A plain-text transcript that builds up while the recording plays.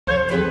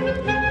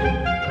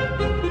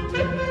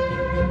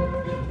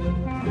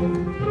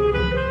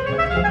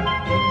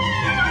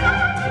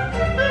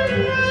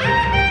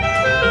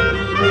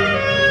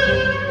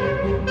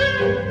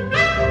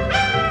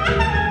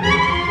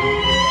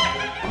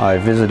I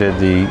visited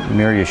the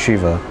Mir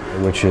Yeshiva,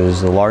 which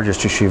is the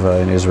largest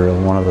yeshiva in Israel,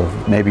 one of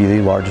the, maybe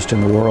the largest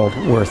in the world,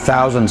 where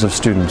thousands of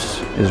students,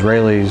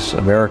 Israelis,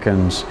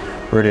 Americans,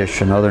 British,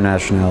 and other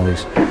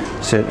nationalities,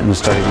 sit and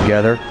study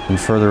together in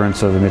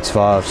furtherance of the mitzvah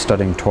of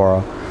studying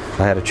Torah.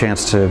 I had a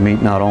chance to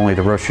meet not only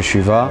the Rosh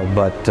Yeshiva,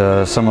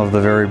 but some of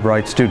the very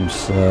bright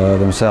students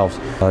themselves,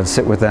 and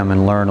sit with them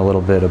and learn a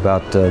little bit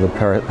about the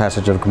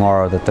passage of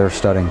Gemara that they're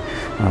studying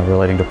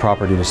relating to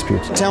property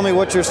disputes. Tell me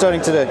what you're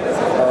studying today.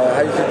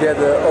 How you could get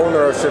the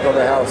ownership of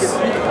the house.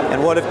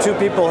 And what if two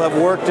people have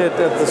worked it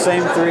at the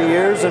same 3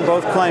 years and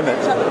both claim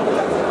it?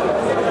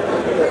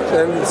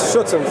 Then it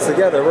shoots them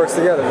together, works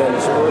together, then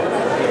it should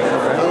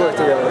work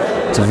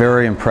together. It's a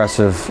very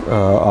impressive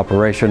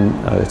operation.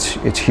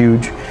 It's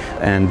huge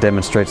and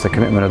demonstrates the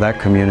commitment of that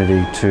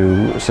community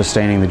to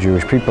sustaining the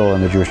Jewish people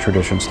and the Jewish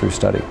traditions through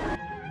study.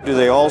 Do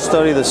they all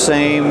study the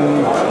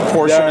same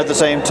portion at the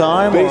same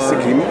time?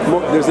 Basically,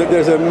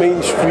 there's a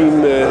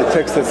mainstream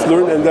text that's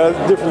learned, and there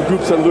are different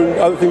groups that learn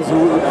other things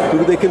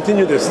who they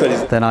continue their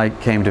studies. Then I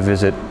came to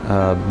visit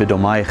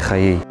Bedomaich,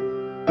 Chayi,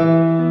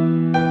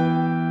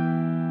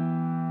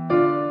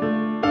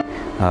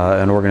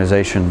 an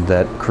organization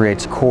that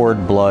creates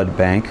cord blood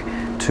bank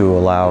to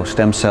allow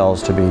stem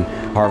cells to be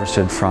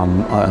harvested from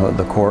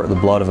the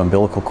blood of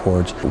umbilical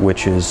cords,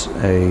 which is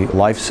a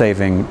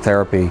life-saving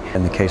therapy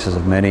in the cases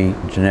of many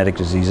genetic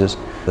diseases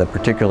that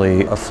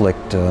particularly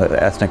afflict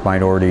ethnic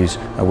minorities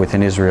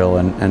within Israel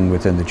and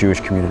within the Jewish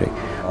community.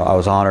 I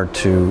was honored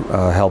to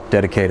help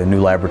dedicate a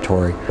new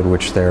laboratory in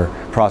which they're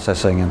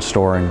processing and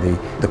storing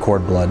the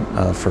cord blood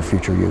for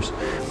future use.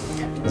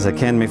 זה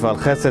כן מפעל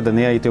חסד,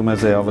 אני הייתי אומר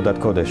זה עבודת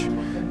קודש.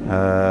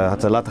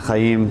 הצלת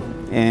החיים,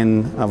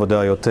 אין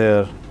עבודה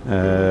יותר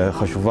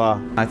חשובה.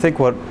 I think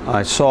what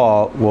I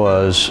saw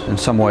was, in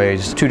some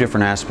ways, two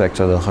different aspects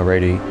of the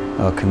Haredi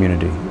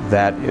community.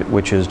 That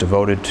which is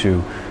devoted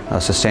to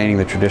sustaining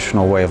the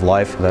traditional way of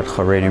life that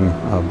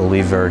Haredim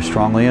believe very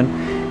strongly in,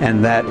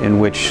 and that in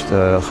which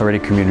the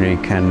Haredi community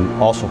can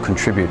also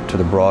contribute to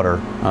the broader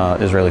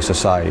Israeli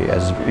society,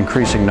 as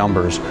increasing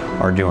numbers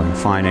are doing,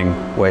 finding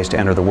ways to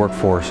enter the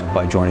workforce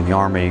by joining the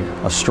army.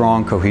 A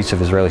strong,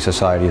 cohesive Israeli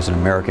society is an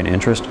American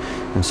interest,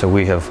 and so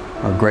we have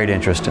a great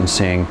interest in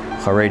seeing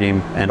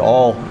Haredim and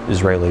all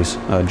Israelis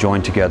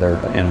join together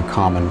in a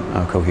common,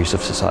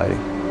 cohesive society.